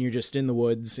 and you're just in the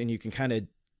woods and you can kind of,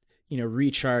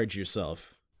 recharge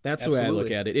yourself. That's the way I look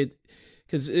at it.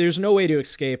 Because there's no way to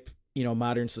escape,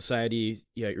 modern society.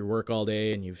 You got your work all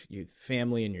day and you've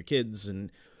family and your kids.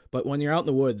 But when you're out in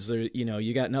the woods,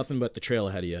 you got nothing but the trail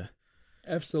ahead of you.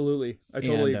 Absolutely. I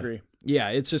totally agree. Yeah,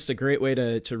 it's just a great way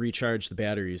to recharge the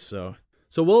batteries. So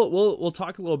we'll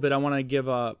talk a little bit. I want to give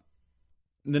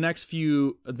the next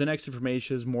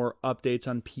information is more updates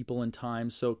on people and time.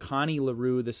 So Connie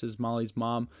LaRue, this is Molly's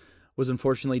mom, was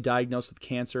unfortunately diagnosed with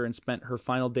cancer and spent her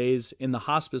final days in the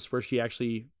hospice where she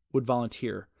actually would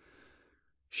volunteer.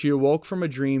 She awoke from a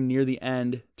dream near the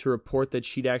end to report that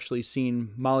she'd actually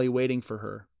seen Molly waiting for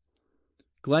her.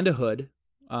 Glenda Hood,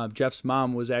 Jeff's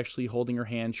mom, was actually holding her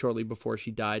hand shortly before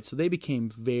she died, so they became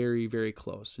very, very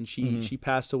close. And she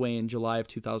passed away in July of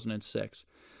 2006.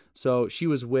 So she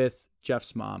was with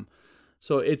Jeff's mom.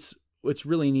 So what's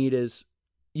really neat is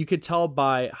you could tell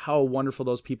by how wonderful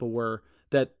those people were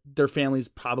that their families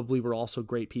probably were also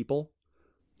great people.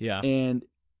 Yeah. And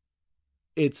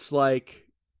it's like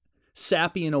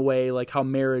sappy in a way, like how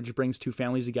marriage brings two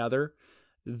families together.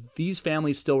 These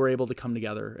families still were able to come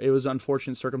together. It was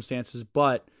unfortunate circumstances,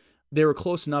 but they were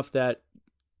close enough that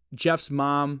Jeff's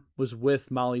mom was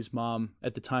with Molly's mom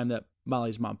at the time that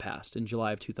Molly's mom passed in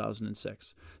July of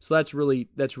 2006. So that's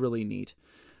really neat.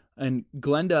 And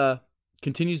Glenda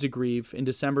continues to grieve. In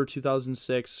December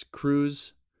 2006,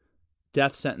 Cruz'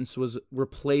 death sentence was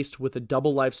replaced with a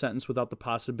double life sentence without the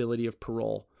possibility of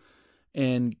parole.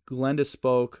 And Glenda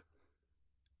spoke,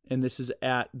 and this is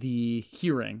at the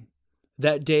hearing.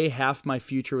 That day, half my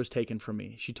future was taken from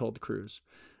me, she told Cruz.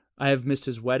 I have missed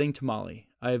his wedding to Molly.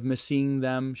 I have missed seeing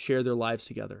them share their lives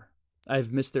together. I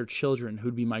have missed their children,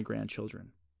 who'd be my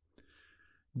grandchildren.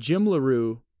 Jim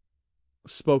LaRue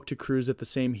spoke to Cruz at the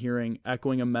same hearing,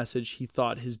 echoing a message he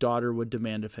thought his daughter would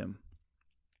demand of him.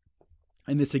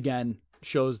 And this again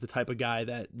shows the type of guy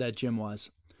that Jim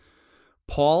was.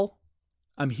 Paul,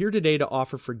 I'm here today to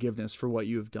offer forgiveness for what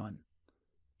you have done,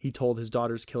 he told his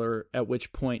daughter's killer, at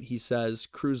which point he says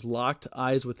Cruz locked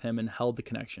eyes with him and held the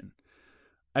connection.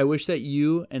 I wish that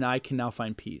you and I can now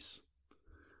find peace.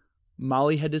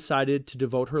 Molly had decided to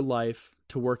devote her life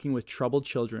to working with troubled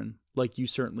children like you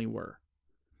certainly were.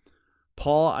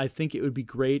 Paul, I think it would be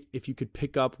great if you could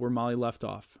pick up where Molly left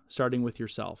off, starting with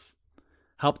yourself.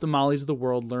 Help the Mollys of the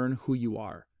world learn who you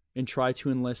are, and try to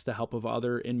enlist the help of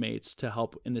other inmates to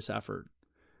help in this effort.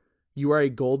 You are a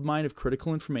goldmine of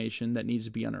critical information that needs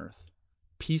to be unearthed.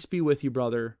 Peace be with you,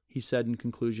 brother, he said in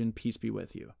conclusion, peace be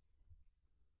with you.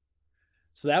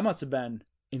 So that must have been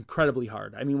incredibly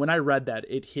hard. I mean, when I read that,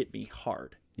 it hit me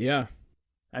hard. Yeah.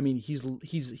 I mean, he's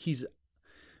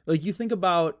like, you think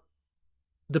about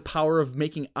the power of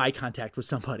making eye contact with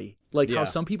somebody, like how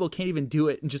some people can't even do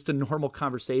it in just a normal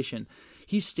conversation.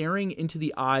 He's staring into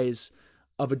the eyes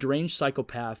of a deranged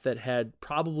psychopath that had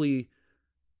probably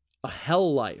a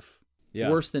hell life,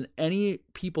 worse than any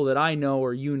people that I know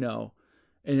or you know,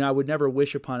 and I would never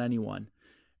wish upon anyone.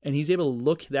 And he's able to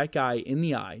look that guy in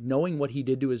the eye, knowing what he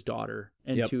did to his daughter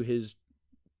and to his,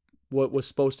 what was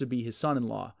supposed to be his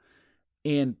son-in-law,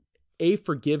 and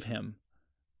forgive him,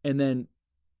 and then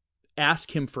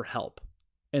ask him for help,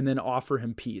 and then offer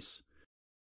him peace.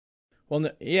 Well,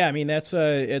 yeah, I mean, it's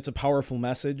a powerful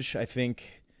message. I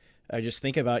think, I just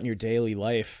think about in your daily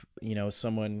life,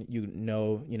 someone,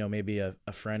 maybe a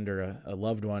friend or a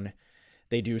loved one,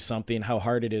 they do something, how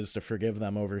hard it is to forgive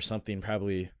them over something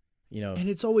probably, and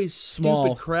it's always small,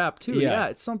 stupid crap too. Yeah,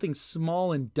 it's something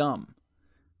small and dumb.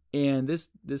 And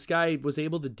this guy was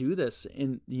able to do this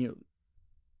in,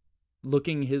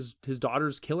 looking his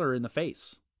daughter's killer in the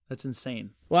face. That's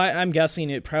insane. Well, I'm guessing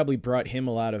it probably brought him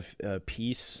a lot of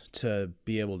peace to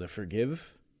be able to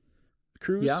forgive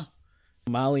Cruz.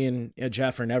 Molly and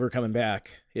Geoff are never coming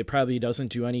back. It probably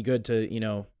doesn't do any good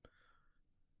to,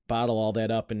 bottle all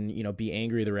that up and, be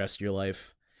angry the rest of your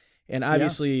life. And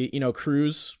obviously,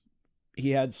 Cruz,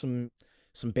 he had some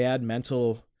bad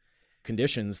mental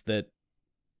conditions that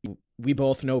we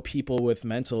both know people with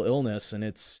mental illness, and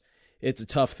it's a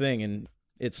tough thing, and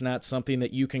it's not something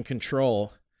that you can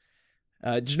control.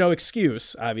 There's no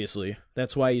excuse, obviously.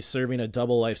 That's why he's serving a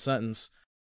double life sentence.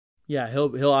 Yeah,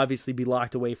 he'll obviously be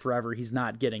locked away forever. He's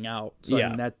not getting out. So yeah.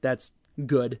 I mean, that's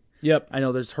good. Yep. I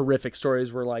know there's horrific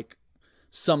stories where like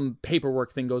some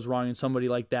paperwork thing goes wrong and somebody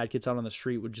like that gets out on the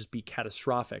street would just be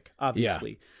catastrophic,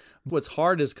 obviously. Yeah. What's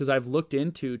hard is because I've looked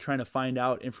into trying to find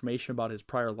out information about his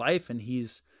prior life, and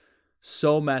he's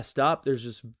so messed up. There's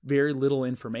just very little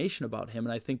information about him.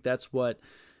 And I think that's what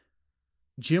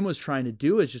Jim was trying to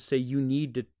do, is just say, you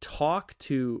need to talk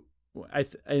to,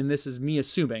 and this is me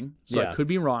assuming, so I could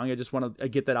be wrong. I just want to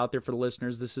get that out there for the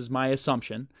listeners. This is my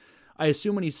assumption. I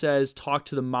assume when he says talk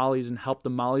to the Mollies and help the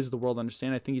Mollies of the world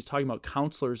understand, I think he's talking about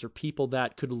counselors or people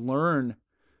that could learn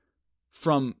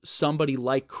from somebody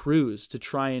like Cruz to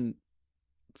try and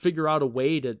figure out a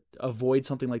way to avoid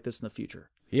something like this in the future.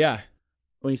 Yeah.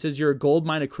 When he says you're a gold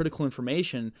mine of critical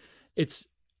information, I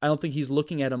don't think he's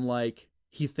looking at him like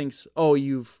he thinks, oh,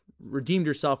 you've redeemed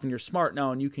yourself and you're smart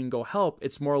now and you can go help.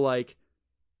 It's more like,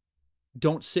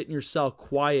 don't sit in your cell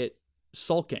quiet,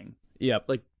 sulking. Yep.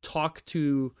 Like, talk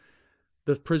to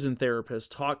the prison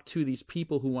therapist, talk to these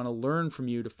people who want to learn from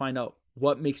you to find out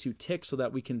what makes you tick so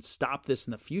that we can stop this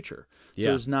in the future. So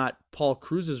there's not Paul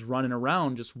Cruz's running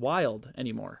around just wild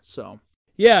anymore. So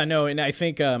yeah, no, and I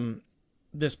think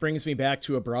this brings me back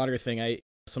to a broader thing.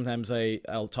 Sometimes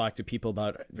I'll talk to people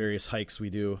about various hikes we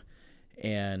do,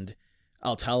 and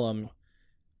I'll tell them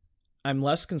I'm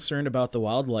less concerned about the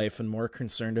wildlife and more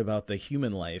concerned about the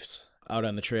human life out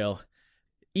on the trail.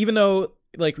 Even though,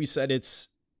 like we said, it's,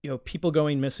 people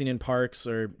going missing in parks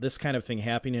or this kind of thing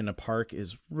happening in a park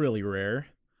is really rare.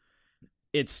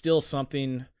 It's still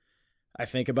something I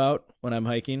think about when I'm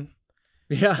hiking.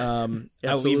 Yeah,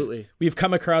 absolutely. We've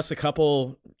come across a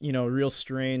couple, real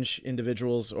strange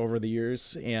individuals over the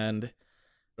years, and it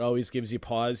always gives you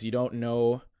pause. You don't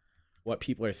know what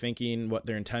people are thinking, what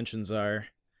their intentions are.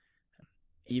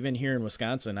 Even here in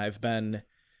Wisconsin, I've been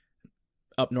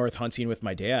up north hunting with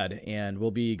my dad, and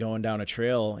we'll be going down a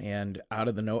trail, and out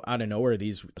of nowhere,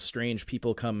 these strange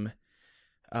people come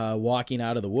walking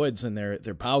out of the woods, and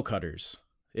they're bough cutters.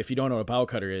 If you don't know what a bough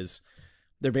cutter is,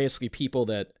 they're basically people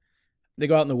that they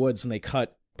go out in the woods and they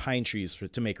cut pine trees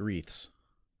to make wreaths.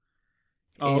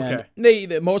 Oh, and okay.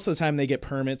 They most of the time they get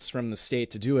permits from the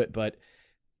state to do it, but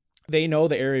they know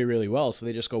the area really well, so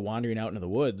they just go wandering out into the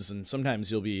woods, and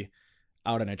sometimes you'll be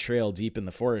out on a trail deep in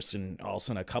the forest, and all of a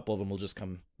sudden a couple of them will just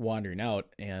come wandering out,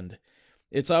 and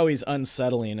it's always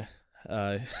unsettling,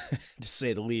 to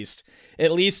say the least.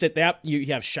 At least at that, you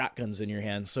have shotguns in your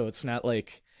hands, so it's not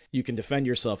like you can defend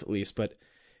yourself, at least. But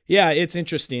yeah, it's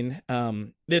interesting.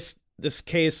 This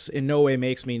case in no way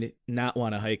makes me not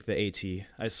want to hike the AT.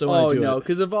 I still want to do it. Oh no,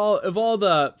 because of all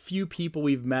the few people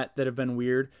we've met that have been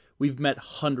weird, we've met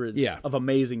hundreds of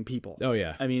amazing people. Oh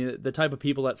yeah. I mean, the type of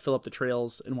people that fill up the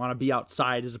trails and want to be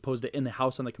outside as opposed to in the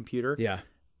house on the computer. Yeah.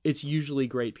 It's usually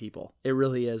great people. It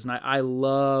really is. And I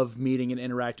love meeting and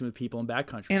interacting with people in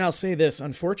backcountry. And I'll say this,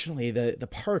 unfortunately, the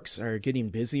parks are getting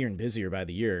busier and busier by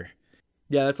the year.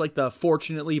 Yeah, that's like the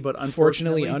fortunately, but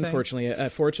unfortunately.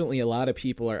 Fortunately, a lot of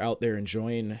people are out there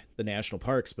enjoying the national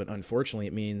parks, but unfortunately,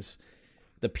 it means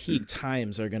the peak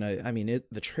times are the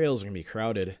trails are gonna be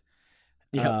crowded.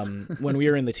 Yeah. When we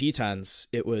were in the Tetons,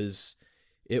 it was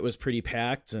pretty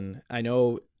packed, and I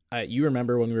know you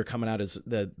remember when we were coming out as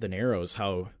the Narrows,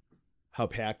 how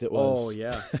packed it was. Oh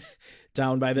yeah.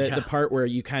 Down by the part where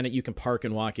you can park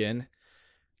and walk in.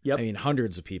 Yep. I mean,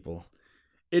 hundreds of people.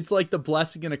 It's like the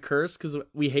blessing and a curse, because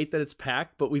we hate that it's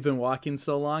packed, but we've been walking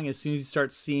so long. As soon as you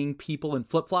start seeing people in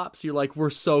flip-flops, you're like, we're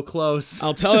so close.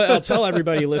 I'll tell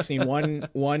everybody listening,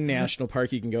 one national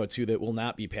park you can go to that will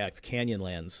not be packed,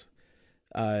 Canyonlands.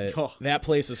 That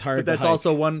place is hard. But that's to hike.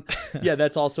 also one. Yeah,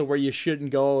 that's also where you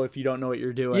shouldn't go if you don't know what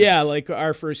you're doing. Yeah, like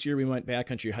our first year we went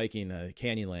backcountry hiking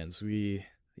Canyonlands.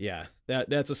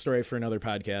 That's a story for another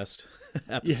podcast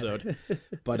episode. Yeah.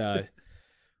 But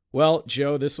well,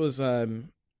 Joe, this was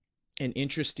an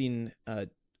interesting a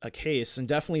case, and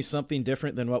definitely something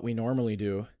different than what we normally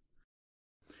do.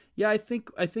 Yeah, I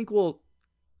think we'll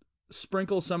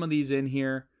sprinkle some of these in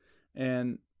here,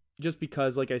 and just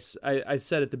because, like I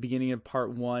said at the beginning of part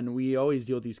 1, we always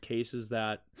deal with these cases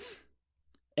that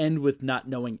end with not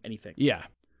knowing anything. Yeah.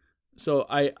 So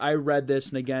I read this,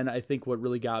 and again, I think what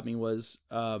really got me was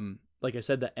like I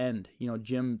said, the end,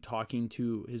 Jim talking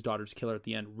to his daughter's killer at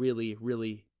the end really,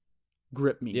 really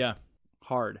gripped me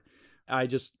hard. I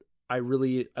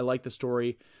like the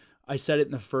story. I said it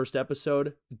in the first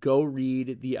episode. Go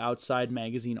read the Outside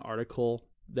Magazine article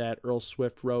that Earl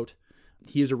Swift wrote.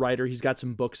 He is a writer. He's got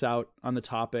some books out on the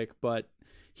topic, but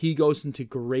he goes into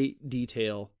great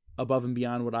detail above and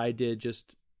beyond what I did,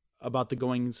 just about the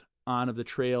goings on of the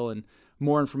trail and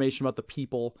more information about the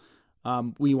people.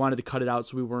 We wanted to cut it out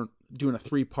so we weren't doing a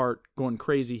 3-part going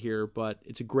crazy here, but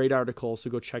it's a great article, so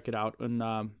go check it out.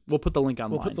 And we'll put the link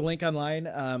online. We'll put the link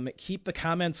online. Keep the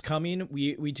comments coming.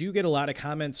 We do get a lot of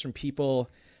comments from people.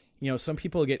 Some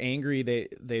people get angry.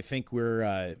 They think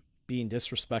we're being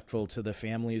disrespectful to the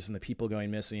families and the people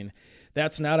going missing.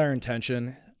 That's not our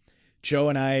intention. Joe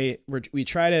and I, we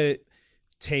try to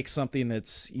take something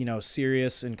that's,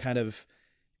 serious and kind of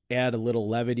add a little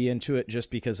levity into it,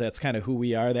 just because that's kind of who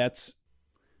we are.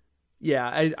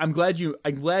 I'm glad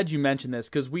you mentioned this,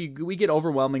 because we get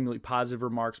overwhelmingly positive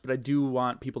remarks, but I do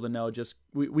want people to know just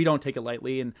we don't take it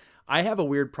lightly. And I have a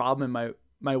weird problem, and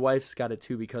my wife's got it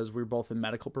too, because we're both in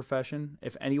medical profession.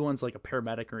 If anyone's like a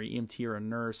paramedic or an EMT or a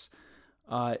nurse,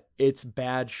 it's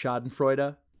bad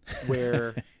schadenfreude,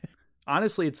 where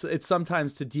honestly it's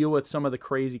sometimes to deal with some of the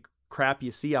crazy crap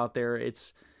you see out there.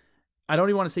 I don't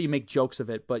even want to say you make jokes of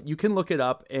it, but you can look it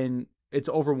up, and it's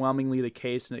overwhelmingly the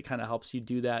case, and it kind of helps you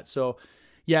do that. So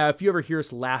yeah, if you ever hear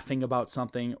us laughing about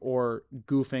something or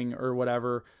goofing or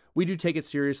whatever, we do take it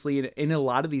seriously. And in a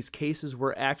lot of these cases,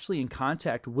 we're actually in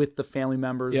contact with the family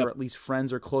members, or at least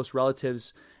friends or close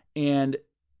relatives. And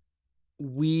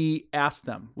we ask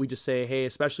them, we just say, hey,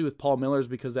 especially with Paul Miller's,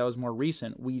 because that was more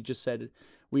recent. We just said,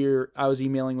 I was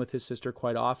emailing with his sister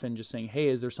quite often, just saying, hey,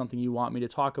 is there something you want me to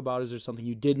talk about? Is there something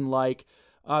you didn't like?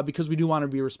 Because we do want to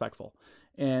be respectful.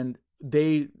 And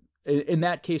in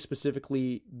that case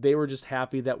specifically, they were just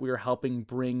happy that we were helping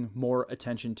bring more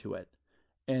attention to it.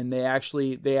 And they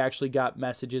actually got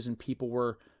messages, and people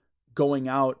were going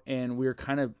out, and we were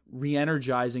kind of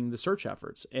re-energizing the search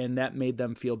efforts, and that made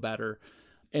them feel better.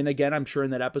 And again, I'm sure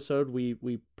in that episode, we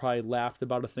probably laughed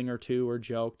about a thing or two or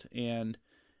joked, and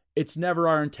it's never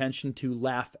our intention to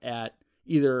laugh at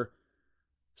either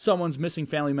someone's missing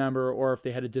family member or if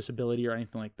they had a disability or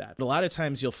anything like that. A lot of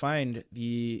times you'll find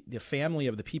the family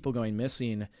of the people going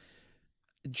missing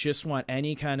just want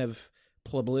any kind of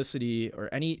publicity, or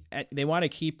they want to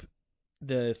keep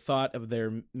the thought of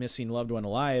their missing loved one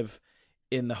alive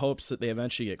in the hopes that they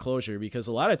eventually get closure, because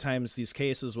a lot of times these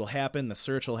cases will happen, the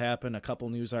search will happen, a couple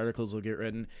news articles will get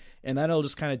written, and then it'll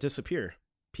just kind of disappear.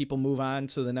 People move on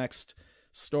to the next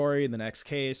story, the next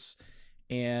case,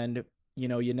 and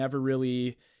you never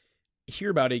really hear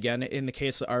about it again. In the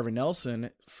case of Arvin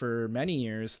Nelson, for many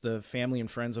years, the family and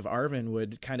friends of Arvin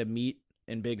would kind of meet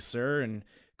in Big Sur and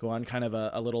go on kind of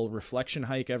a little reflection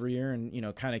hike every year,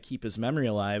 and kind of keep his memory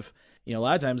alive. A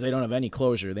lot of times they don't have any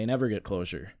closure. They never get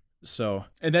closure. So,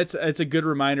 and it's a good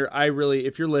reminder.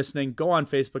 If you're listening, go on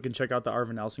Facebook and check out the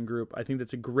Arvin Nelson group. I think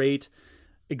that's a great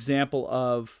example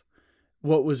of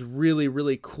what was really,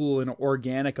 really cool and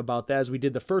organic about that. As we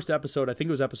did the first episode, I think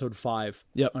it was episode 5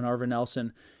 on Arvin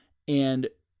Nelson. And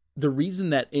the reason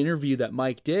that interview that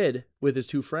Mike did with his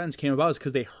two friends came about is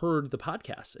because they heard the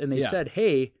podcast, and they said,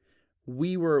 hey,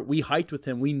 we hiked with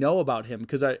him. We know about him,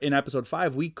 because in episode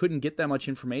 5, we couldn't get that much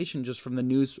information just from the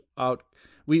news out.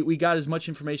 We got as much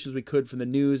information as we could from the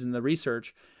news and the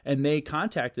research, and they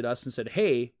contacted us and said,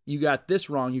 hey, you got this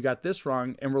wrong.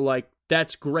 And we're like,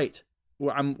 that's great.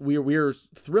 We're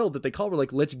thrilled that they called. We're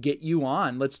like, let's get you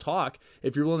on. Let's talk.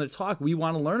 If you're willing to talk, we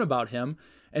want to learn about him.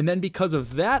 And then because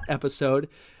of that episode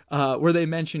where they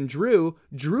mentioned Drew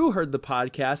heard the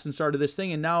podcast and started this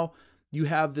thing. And now you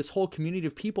have this whole community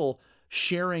of people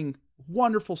sharing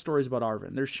wonderful stories about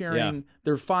Arvin. They're sharing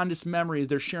their fondest memories.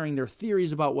 They're sharing their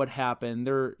theories about what happened.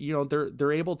 They're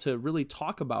able to really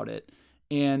talk about it.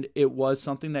 And it was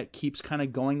something that keeps kind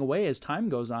of going away as time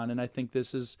goes on. And I think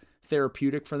this is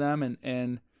therapeutic for them.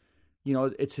 And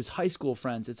it's his high school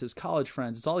friends. It's his college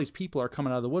friends. It's all these people are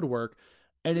coming out of the woodwork.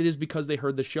 And it is because they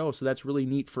heard the show. So that's really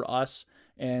neat for us.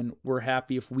 And we're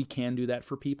happy if we can do that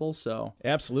for people. So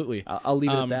absolutely. I'll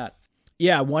leave it at that.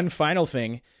 Yeah. One final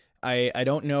thing. I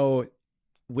don't know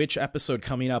which episode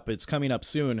coming up. It's coming up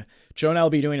soon. Joe and I will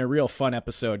be doing a real fun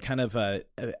episode, kind of a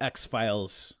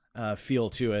X-Files feel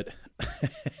to it.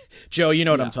 Joe, you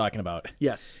know what I'm talking about.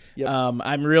 Yes. Yep.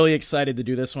 I'm really excited to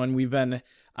do this one.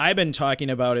 I've been talking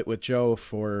about it with Joe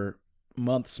for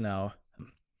months now.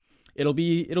 It'll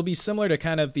be similar to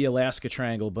kind of the Alaska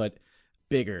Triangle, but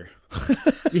bigger.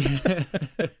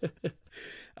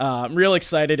 I'm real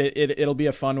excited. It'll be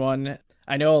a fun one.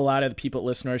 I know a lot of the people that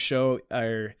listen to our show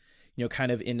are,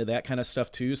 kind of into that kind of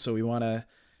stuff too. So we want to,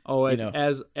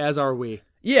 as are we.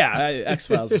 Yeah,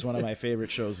 X-Files is one of my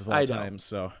favorite shows of all I know. time.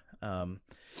 So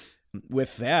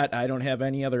with that, I don't have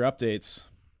any other updates.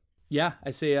 Yeah,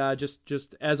 I say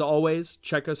just as always,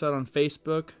 check us out on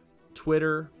Facebook,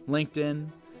 Twitter, LinkedIn.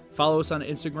 Follow us on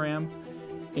Instagram.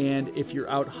 And if you're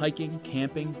out hiking,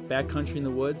 camping, backcountry in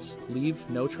the woods, leave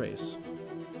no trace.